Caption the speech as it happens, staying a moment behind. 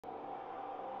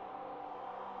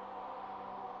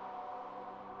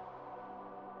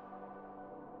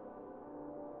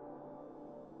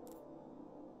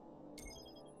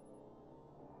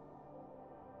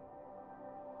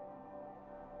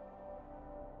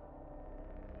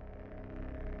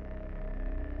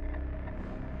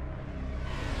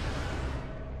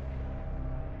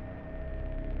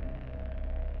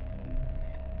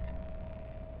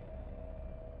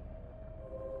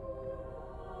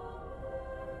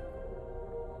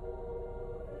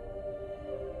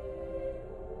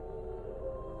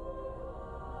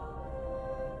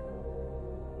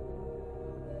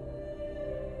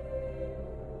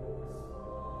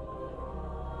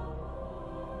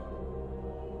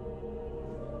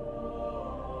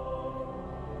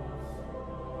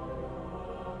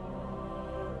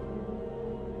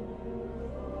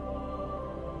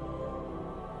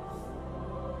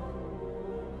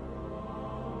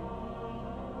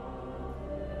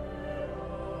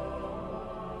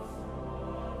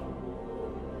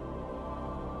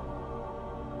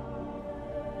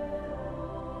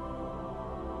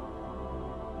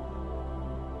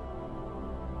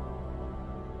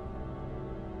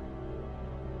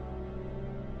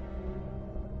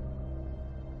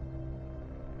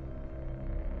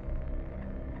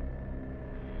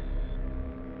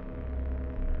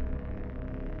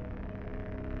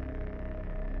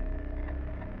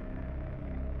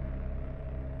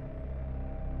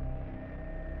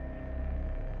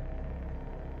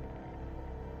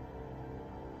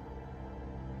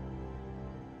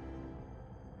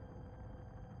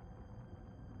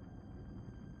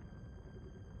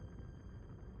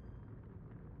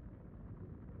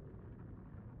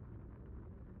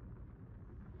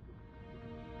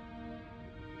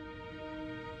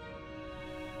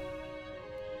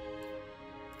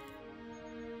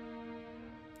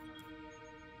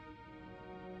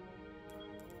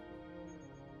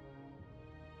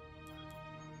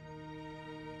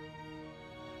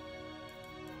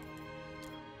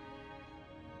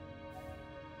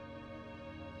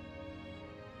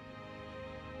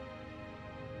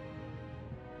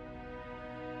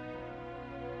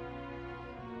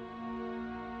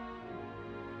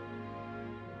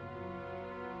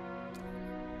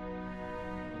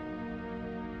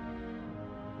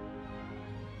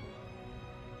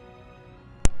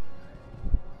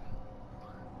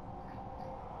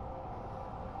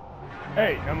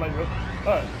Hey, I'm like,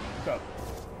 what's up?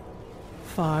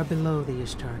 Far below the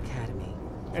Ishtar Academy,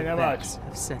 the Ain't that Vex much.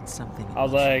 have set something in I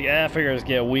was motion. like, I figures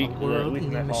get A weak.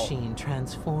 world-eating machine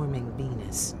transforming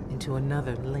Venus into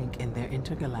another link in their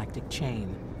intergalactic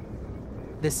chain.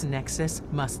 This nexus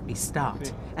must be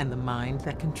stopped, and the mind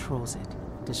that controls it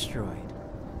destroyed.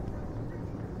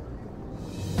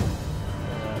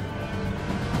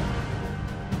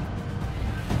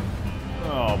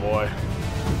 Oh boy.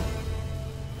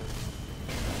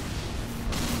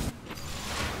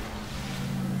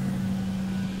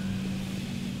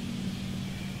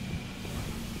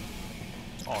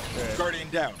 Oh shit. Guardian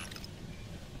down.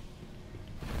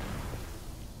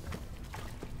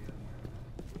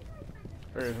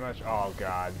 Very much. Oh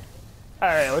god.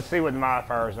 Alright, let's see what the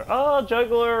modifiers are. Oh,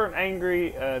 juggler and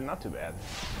angry. Not too bad.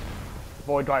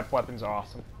 Void type weapons are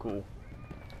awesome. Cool.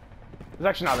 It's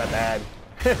actually not that bad.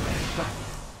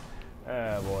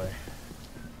 Oh boy.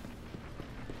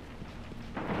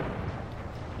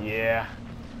 Yeah.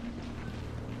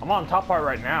 I'm on the top part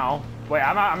right now. Wait,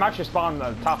 I'm actually spawning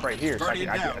on the top right here, so I can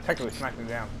technically snipe him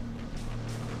down.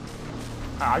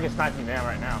 I can snipe him down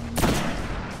right now.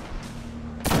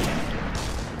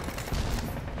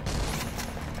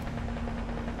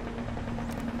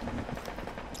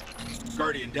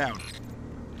 Guardian down.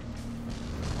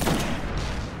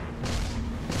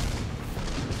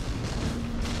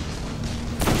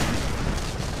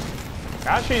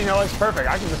 Actually, you know, it's perfect.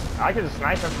 I can just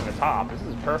snipe him from the top. This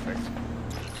is perfect.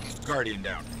 Guardian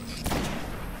down.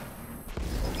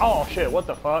 Oh shit, what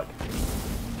the fuck?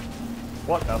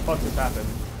 What the fuck just happened?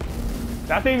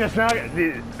 That thing just snuck,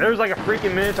 dude, there was like a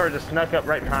freaking Minotaur just snuck up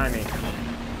right behind me.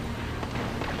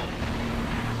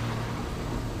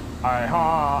 Alright,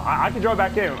 I can join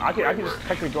back in. I can just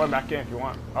technically join back in if you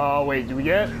want. Oh wait, do we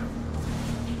get it?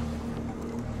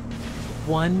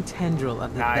 One tendril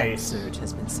of the Vex Nice. surge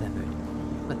has been severed,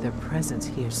 but their presence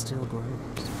here still grows.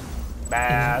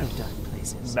 Bad. In other dark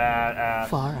places, Badass.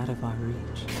 far out of our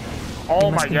reach. Oh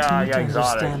We my must god, I continue got to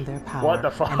exotic. understand their power What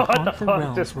the fuck? and What the haunt the fuck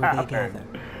realms just where they happened? gather.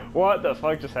 What the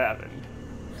fuck just happened?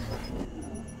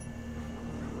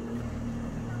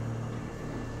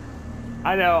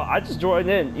 I know, I just joined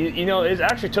in. You know, it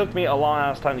actually took me a long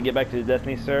ass time to get back to the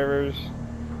Destiny servers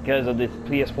because of the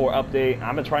PS4 update.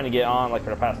 I've been trying to get on like for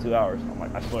the past 2 hours. I'm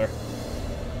like, I swear.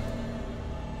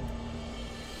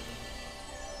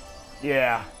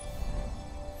 Yeah.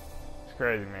 It's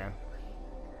crazy, man.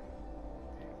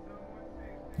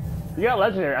 You got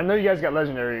legendary. I know you guys got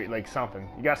legendary, like something.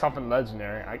 You got something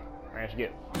legendary. I managed to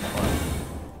get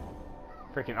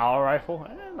freaking auto rifle.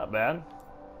 Not bad.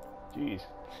 Jeez.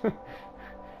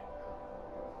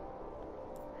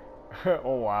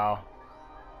 Oh wow.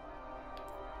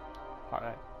 All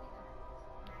right.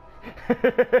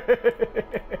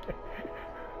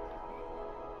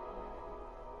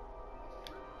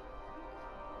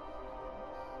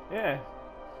 Yeah.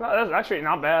 That's actually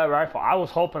not bad rifle. I was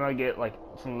hoping I'd get like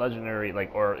some legendary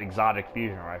like or exotic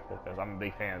fusion rifle because I'm a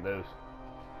big fan of those.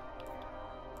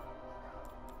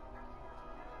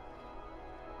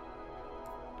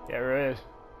 Yeah, it really is.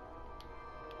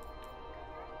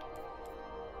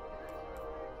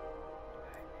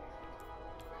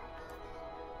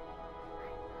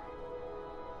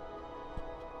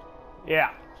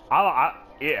 Yeah,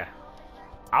 yeah,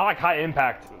 I like high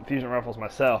impact fusion rifles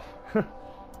myself.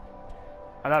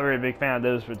 I'm not very big fan of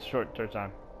those for the short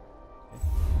time.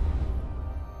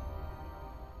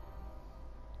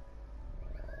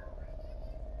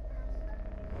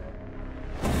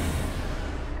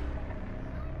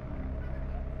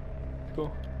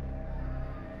 Cool.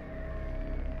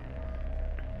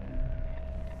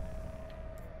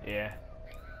 Yeah.